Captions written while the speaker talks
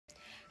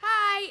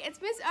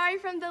it's Miss Ari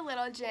from the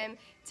Little Gym.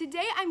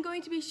 Today I'm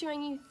going to be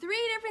showing you 3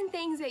 different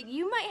things that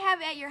you might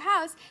have at your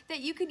house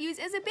that you could use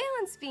as a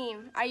balance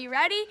beam. Are you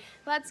ready?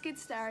 Let's get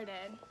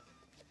started.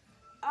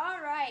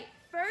 Alright,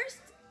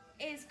 first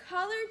is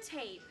colored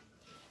tape.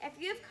 If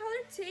you have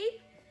colored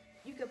tape,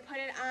 you could put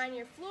it on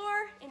your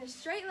floor in a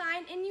straight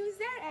line and use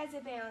that as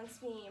a balance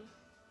beam.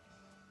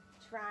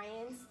 Try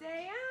and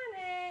stay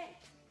on it.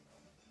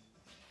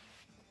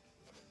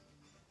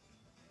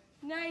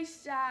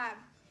 Nice job.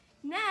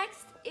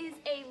 Next is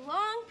a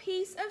long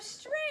piece of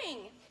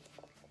string.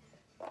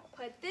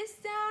 Put this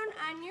down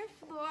on your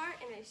floor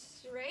in a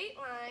straight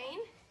line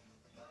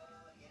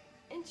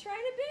and try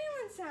to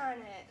balance on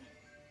it.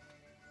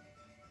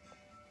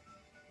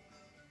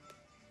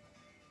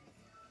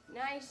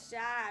 Nice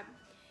job.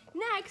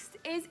 Next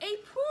is a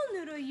pool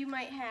noodle you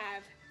might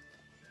have.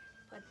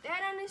 Put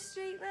that on a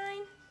straight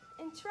line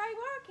and try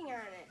walking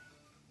on it.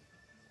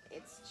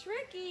 It's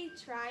tricky.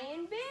 Try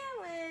and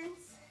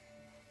balance.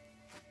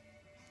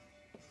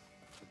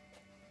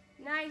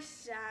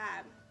 Nice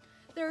job.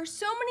 There are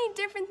so many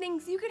different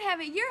things you could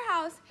have at your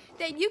house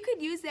that you could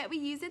use that we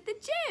use at the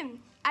gym.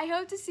 I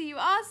hope to see you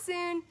all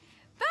soon.